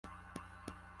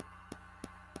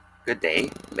Good day,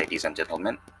 ladies and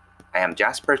gentlemen. I am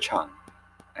Jasper Chang,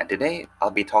 and today I'll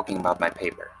be talking about my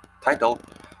paper titled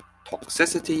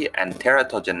Toxicity and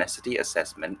Teratogenicity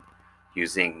Assessment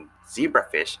using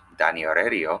Zebrafish Danio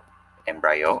rerio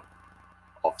Embryo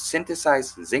of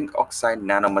Synthesized Zinc Oxide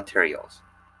Nanomaterials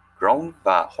grown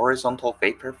via horizontal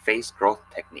vapor phase growth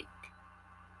technique.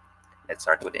 Let's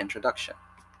start with the introduction.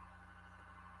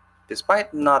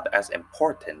 Despite not as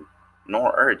important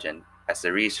nor urgent as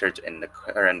the research in the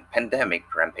current pandemic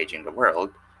rampaging the world,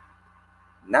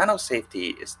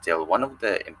 nanosafety is still one of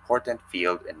the important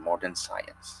fields in modern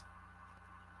science.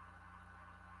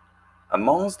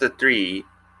 Amongst the three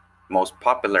most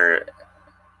popular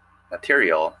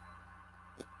material,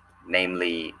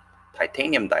 namely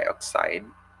titanium dioxide,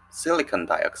 silicon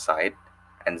dioxide,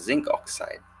 and zinc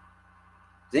oxide.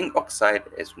 Zinc oxide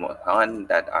is one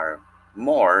that are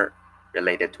more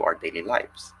related to our daily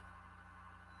lives.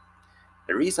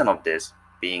 The reason of this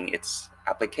being its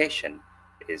application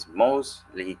is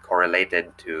mostly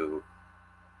correlated to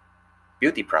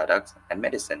beauty products and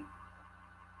medicine.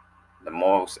 The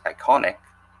most iconic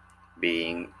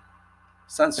being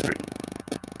sunscreen.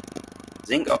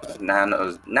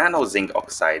 Nano zinc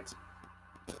oxide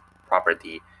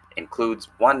property includes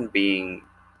one being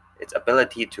its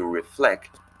ability to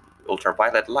reflect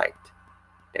ultraviolet light,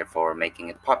 therefore making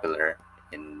it popular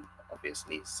in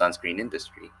obviously sunscreen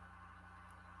industry.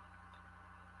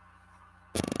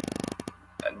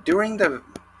 During the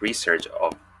research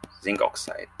of zinc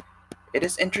oxide, it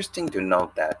is interesting to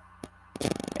note that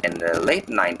in the late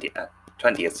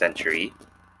 20th century,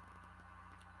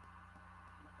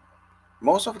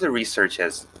 most of the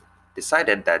researchers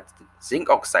decided that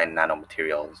zinc oxide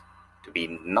nanomaterials to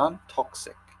be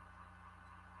non-toxic.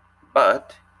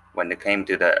 But when it came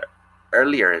to the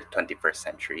earlier 21st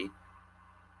century,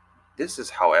 this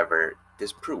is, however,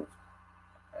 disproved,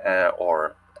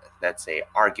 or let's say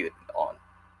argued on,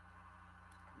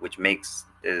 which makes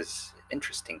this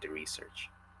interesting to research.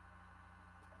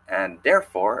 And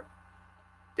therefore,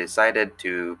 decided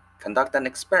to conduct an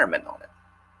experiment on it.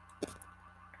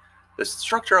 The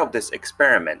structure of this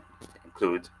experiment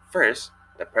includes, first,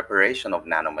 the preparation of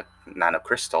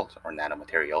nanocrystals or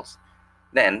nanomaterials,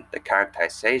 then the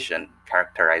characterization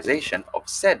of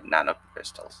said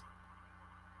nanocrystals.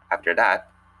 After that,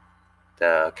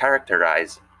 the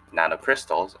characterized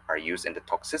nanocrystals are used in the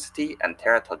toxicity and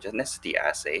teratogenicity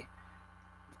assay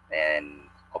and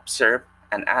observed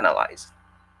and analyzed.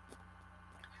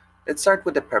 Let's start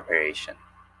with the preparation.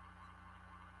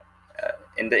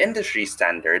 In the industry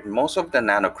standard, most of the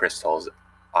nanocrystals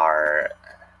are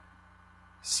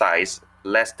size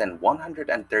less than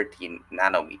 113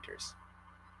 nanometers.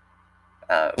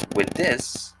 With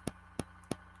this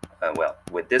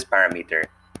parameter,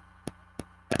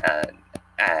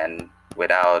 and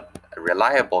without a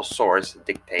reliable source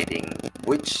dictating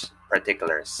which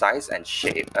particular size and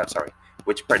shape,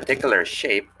 which particular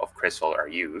shape of crystal are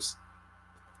used,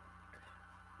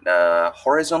 the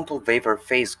horizontal vapor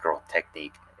phase growth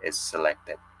technique is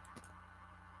selected.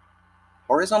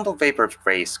 Horizontal vapor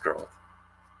phase growth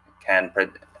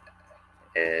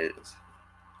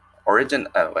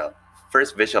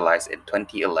first visualized in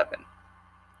 2011.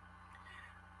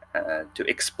 To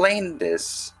explain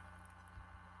this,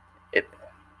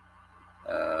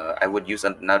 I would use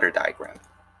another diagram.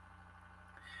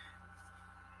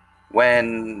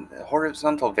 When the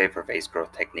horizontal vapor phase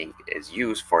growth technique is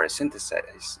used for a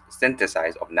synthesis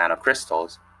of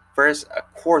nanocrystals, first a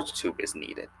quartz tube is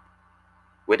needed.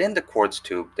 Within the quartz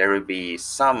tube, there will be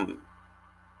some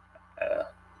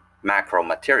macro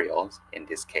materials, in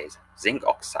this case zinc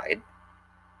oxide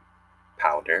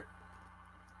powder,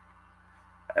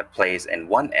 placed in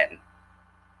one end.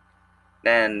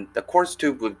 Then the quartz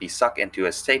tube would be sucked into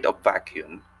a state of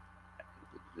vacuum.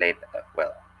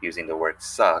 Using the word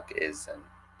suck is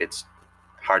it's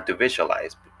hard to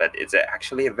visualize, but it's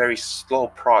actually a very slow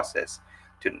process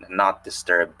to not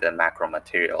disturb the macro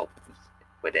material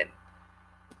within.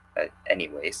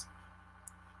 Anyways,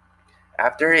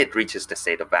 after it reaches the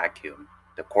state of vacuum,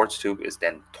 the quartz tube is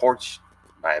then torched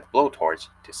by a blowtorch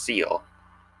to seal,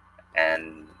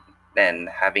 and then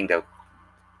having the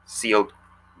sealed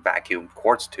vacuum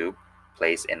quartz tube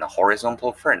placed in a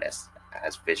horizontal furnace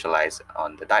as visualized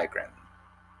on the diagram.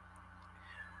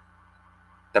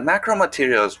 The macro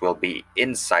materials will be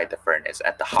inside the furnace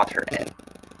at the hotter end.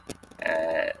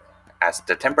 As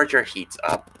the temperature heats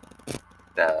up,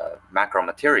 the macro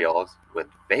materials would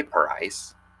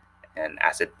vaporize, and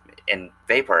as it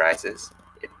vaporizes,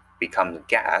 it becomes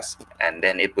gas, and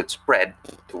then it would spread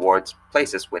towards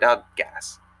places without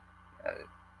gas.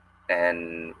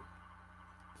 And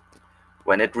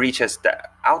when it reaches the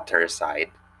outer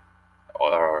side,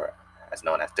 or as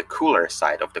known as the cooler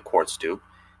side of the quartz tube,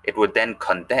 it would then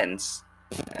condense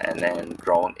and then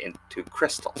grown into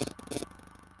crystals.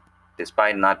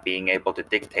 Despite not being able to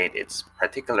dictate its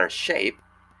particular shape,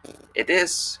 it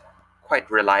is quite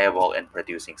reliable in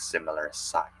producing similar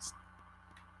size.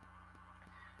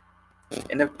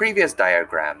 In the previous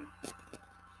diagram,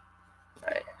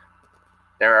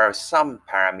 there are some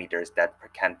parameters that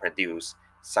can produce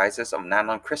sizes of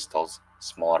nanocrystals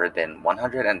smaller than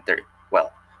 130,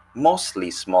 well,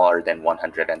 mostly smaller than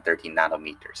 130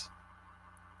 nanometers.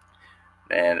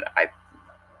 And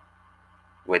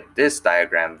with this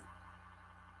diagram,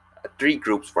 3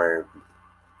 groups were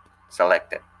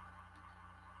selected.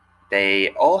 They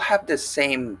all have the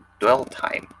same dwell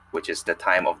time, which is the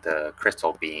time of the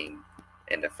crystal being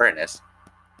in the furnace,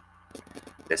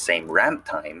 the same ramp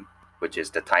time, which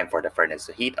is the time for the furnace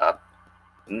to heat up.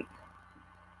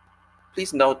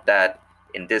 Please note that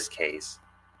in this case,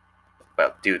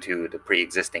 well, due to the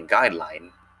pre-existing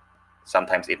guideline,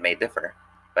 sometimes it may differ,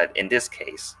 but in this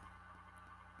case,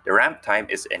 the ramp time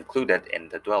is included in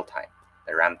the dwell time.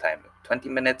 The ramp time, 20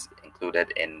 minutes,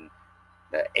 included in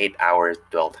the 8 hours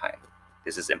dwell time.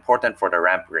 This is important for the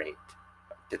ramp rate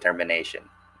determination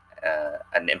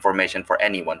and information for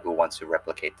anyone who wants to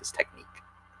replicate this technique.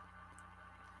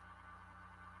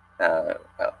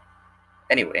 Well,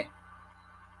 anyway,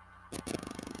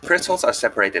 crystals are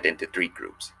separated into 3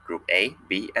 groups, Group A,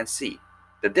 B, and C.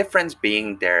 The difference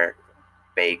being their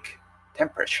bake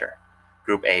temperature.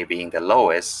 Group A being the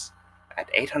lowest at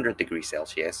 800 degrees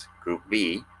Celsius, Group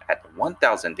B at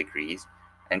 1000 degrees,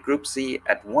 and Group C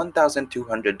at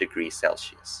 1200 degrees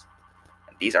Celsius.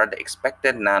 And these are the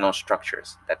expected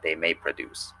nanostructures that they may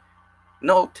produce.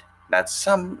 Note that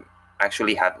some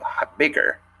actually have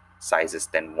bigger sizes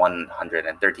than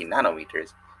 130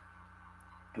 nanometers,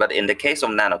 but in the case of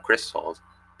nanocrystals,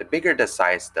 the bigger the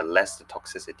size, the less the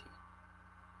toxicity.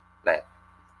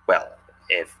 Well,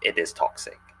 if it is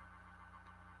toxic.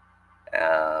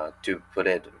 To put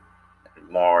it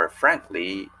more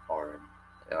frankly, or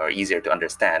easier to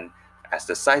understand, as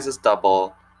the sizes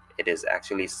double, it is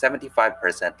actually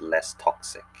 75% less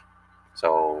toxic.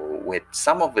 So with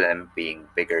some of them being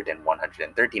bigger than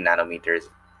 130 nanometers,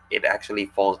 it actually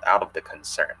falls out of the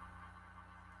concern.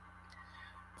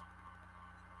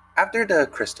 After the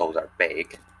crystals are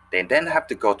baked, they then have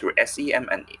to go through SEM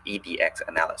and EDX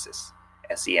analysis.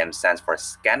 SEM stands for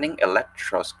scanning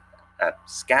electron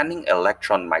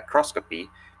microscopy,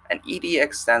 and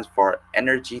EDX stands for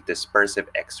energy dispersive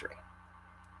X-ray.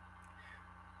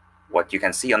 What you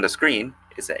can see on the screen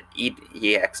is an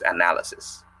EDX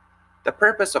analysis. The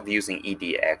purpose of using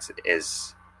EDX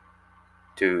is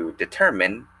to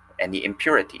determine any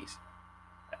impurities.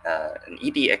 An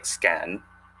EDX scan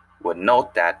would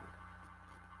note that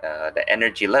the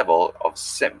energy level of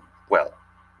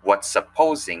what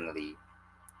supposedly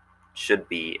should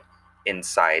be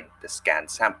inside the scanned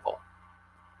sample.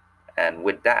 And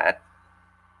with that,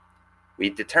 we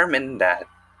determine that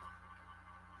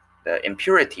the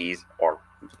impurities, or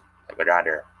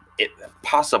rather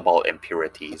possible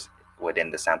impurities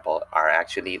within the sample, are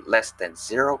actually less than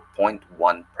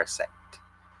 0.1%,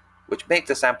 which makes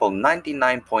the sample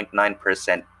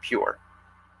 99.9% pure,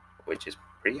 which is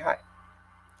pretty high.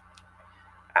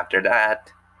 After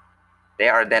that, they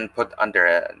are then put under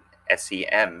an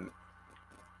SEM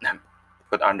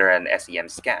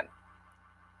scan.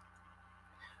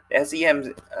 The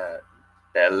SEM,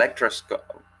 the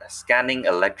scanning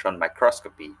electron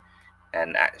microscopy,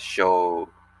 and show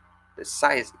the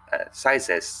sizes,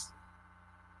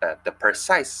 the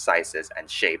precise sizes and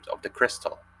shapes of the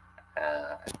crystal.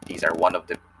 These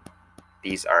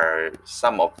are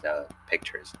some of the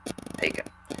pictures taken.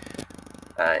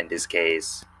 In this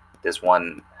case, this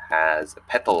one has a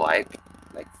petal-like,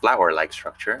 flower-like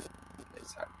structure.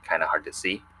 It's kind of hard to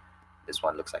see. This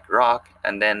one looks like rock,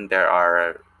 and then there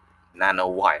are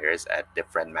nanowires at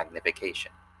different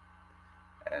magnification.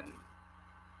 And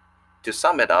to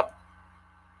sum it up,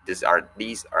 these are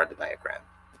the diagram.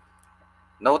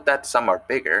 Note that some are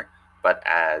bigger, but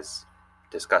as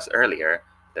discussed earlier,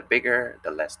 the bigger,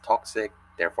 the less toxic,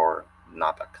 therefore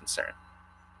not a concern.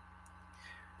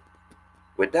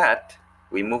 With that,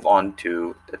 we move on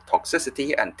to the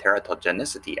toxicity and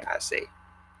teratogenicity assay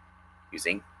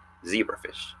using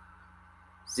zebrafish.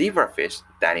 Zebrafish,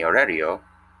 Danio rerio,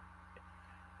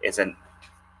 is a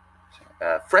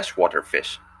freshwater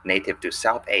fish native to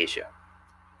South Asia.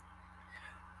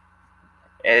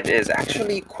 It is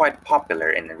actually quite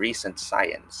popular in recent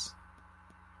science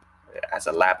as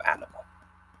a lab animal.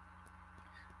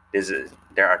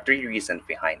 There are 3 reasons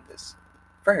behind this.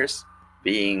 First,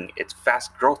 being its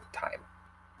fast growth time.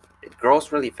 It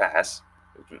grows really fast,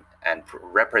 and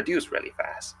reproduce really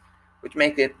fast, which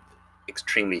makes it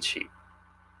extremely cheap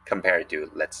compared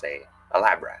to, let's say, a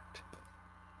lab rat.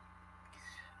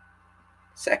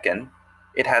 Second,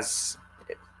 it has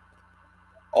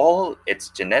all its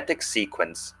genetic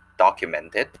sequence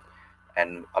documented,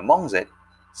 and amongst it,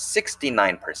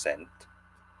 69%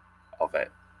 of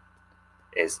it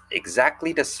is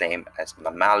exactly the same as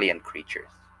mammalian creatures,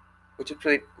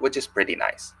 which is pretty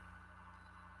nice.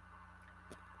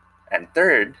 And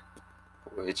third,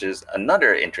 which is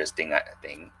another interesting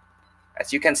thing,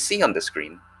 as you can see on the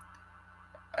screen,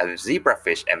 a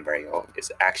zebrafish embryo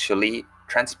is actually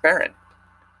transparent,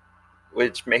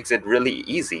 which makes it really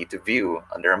easy to view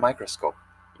under a microscope.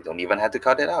 You don't even have to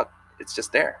cut it out. It's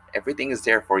just there. Everything is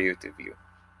there for you to view.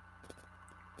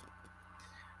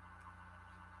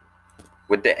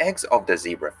 With the eggs of the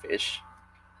zebrafish,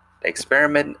 the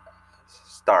experiment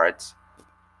starts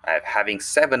having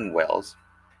 7 wells.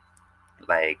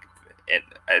 Like,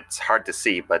 it's hard to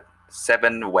see, but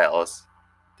 7 wells.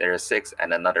 There are 6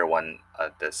 and another one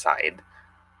at the side,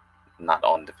 not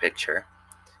on the picture.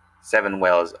 7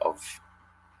 wells of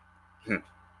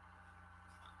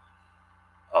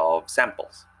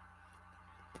samples.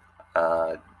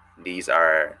 These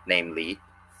are namely,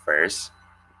 first,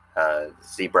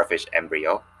 zebrafish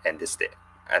embryo, and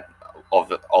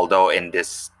although in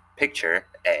this picture,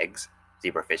 eggs,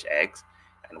 zebrafish eggs,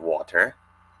 and water,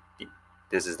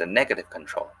 this is the negative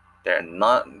control. There are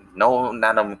no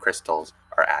nanocrystals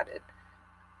are added.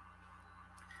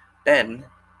 Then,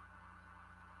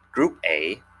 group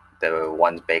A, the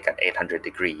ones baked at 800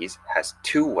 degrees, has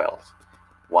 2 wells.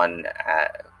 One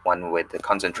with the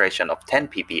concentration of 10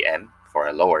 ppm for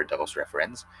a lower dose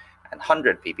reference, and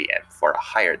 100 ppm for a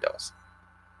higher dose.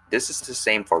 This is the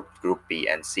same for group B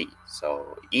and C,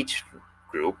 so each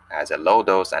group has a low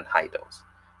dose and high dose.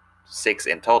 6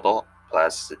 in total,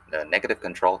 plus the negative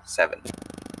control, 7.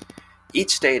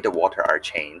 Each day the water are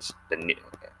changed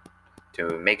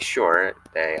to make sure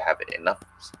they have enough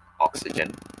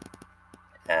oxygen,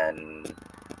 and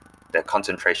the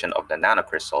concentration of the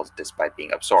nanocrystals, despite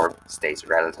being absorbed, stays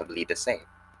relatively the same.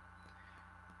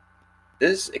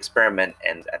 This experiment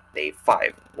ends at day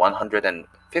 5,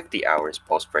 150 hours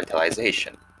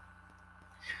post-fertilization.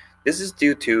 This is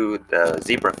due to the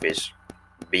zebrafish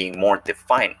being more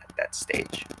defined at that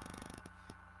stage.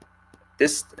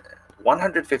 This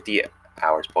 150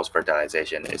 hours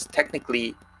post-fertilization is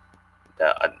technically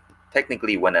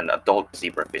when an adult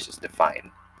zebrafish is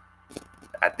defined.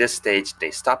 At this stage, they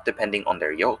stop depending on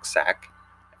their yolk sac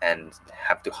and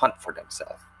have to hunt for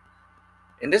themselves.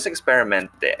 In this experiment,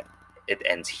 it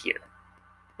ends here.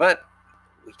 But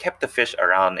we kept the fish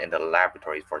around in the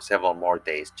laboratory for several more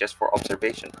days just for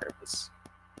observation purpose.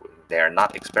 They are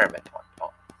not experimented on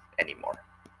anymore.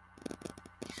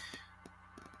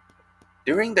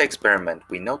 During the experiment,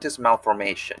 we noticed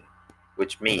malformation,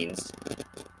 which means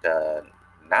the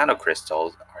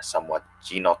nanocrystals are somewhat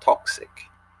genotoxic,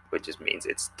 which means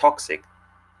it's toxic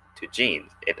to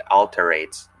genes. It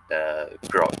alterates the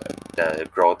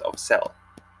growth of cell,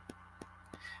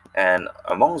 and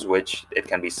amongst which it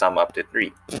can be summed up to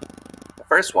 3. The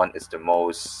first one is the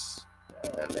most,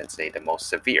 let's say, the most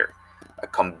severe: a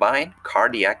combined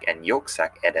cardiac and yolk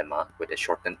sac edema with a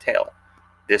shortened tail.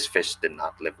 This fish did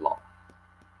not live long.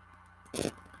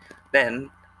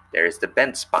 Then there is the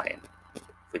bent spine,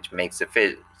 which makes the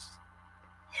fish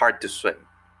hard to swim.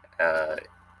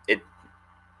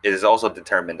 It is also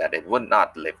determined that it would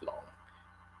not live long.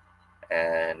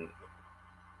 And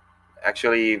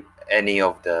actually, any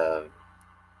of the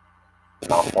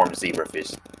malformed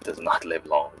zebrafish does not live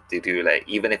long due to,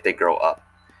 even if they grow up,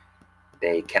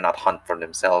 they cannot hunt for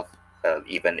themselves.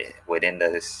 Even within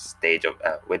the stage of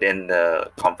within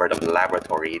the comfort of the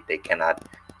laboratory, they cannot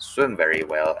swim very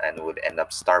well and would end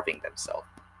up starving themselves.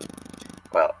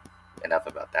 Well, enough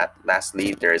about that.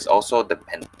 Lastly, there is also the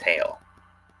bent tail.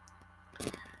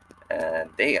 And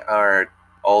they are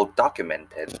all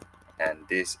documented, and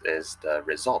this is the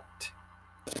result.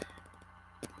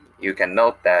 You can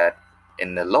note that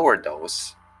in the lower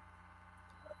dose,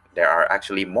 there are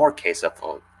actually more cases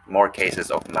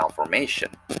of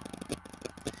malformation.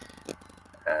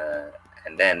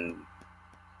 And then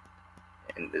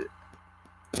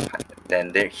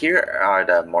here are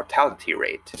the mortality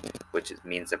rate, which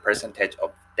means the percentage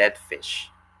of dead fish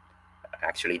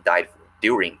actually died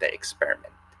during the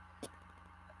experiment.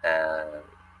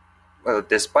 Well,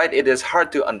 despite it is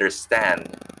hard to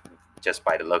understand just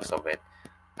by the looks of it,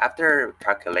 after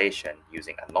calculation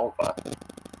using ANOVA,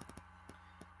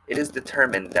 it is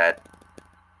determined that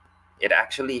it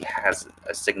actually has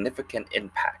a significant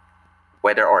impact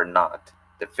whether or not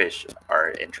the fish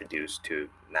are introduced to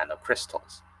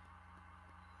nanocrystals.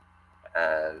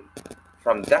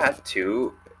 From that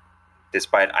to,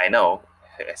 despite I know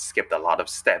I skipped a lot of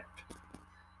steps,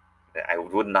 I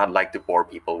would not like to bore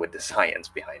people with the science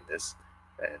behind this.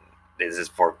 And this is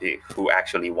for people who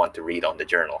actually want to read on the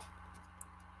journal.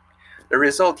 The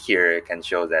result here can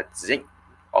show that zinc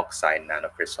oxide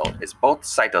nanocrystal is both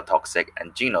cytotoxic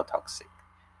and genotoxic,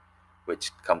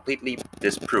 which completely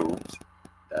disproves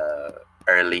the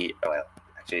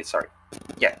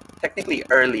technically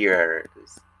earlier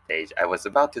stage. I was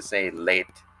about to say late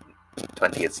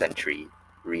 20th century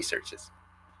researches.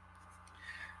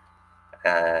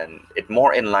 And it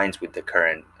more in lines with the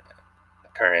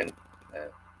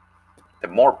the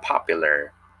more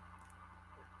popular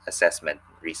assessment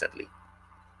recently.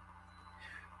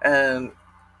 And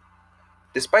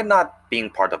despite not being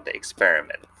part of the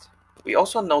experiment, we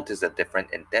also noticed a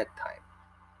difference in dead time.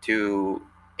 To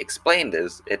explain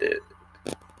this, it is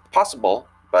possible,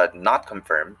 but not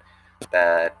confirmed,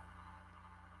 that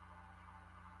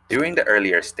during the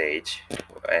earlier stage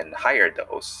and higher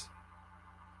dose,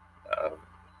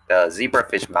 the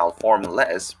zebrafish malform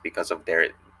less because of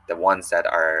the ones that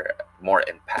are more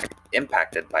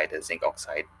impacted by the zinc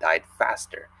oxide died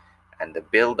faster, and the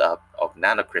buildup of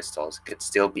nanocrystals could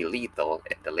still be lethal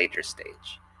in the later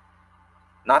stage.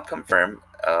 Not confirmed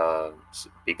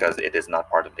because it is not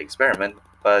part of the experiment,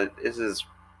 but this is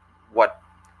what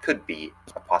could be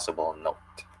a possible note.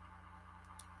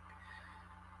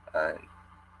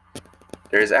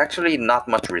 There is actually not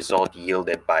much result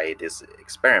yielded by this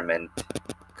experiment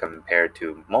compared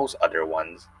to most other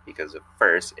ones, because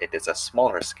first, it is a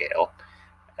smaller scale,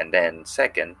 and then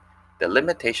second, the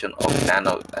limitation of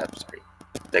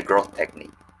the growth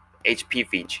technique,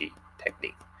 HPVG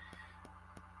technique.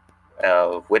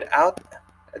 Without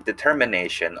a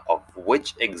determination of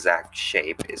which exact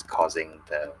shape is causing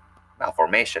the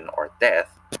malformation or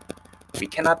death, we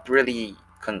cannot really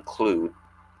conclude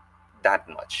that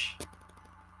much.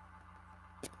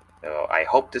 So I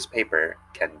hope this paper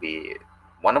can be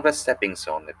one of the stepping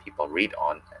stones that people read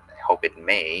on, and I hope it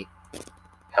may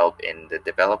help in the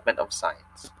development of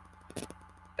science.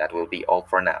 That will be all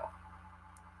for now.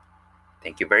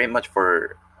 Thank you very much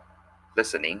for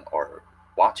listening or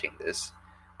watching this.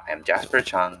 I am Jasper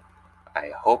Chang.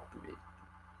 I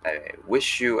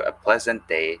wish you a pleasant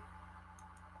day.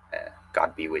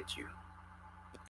 God be with you.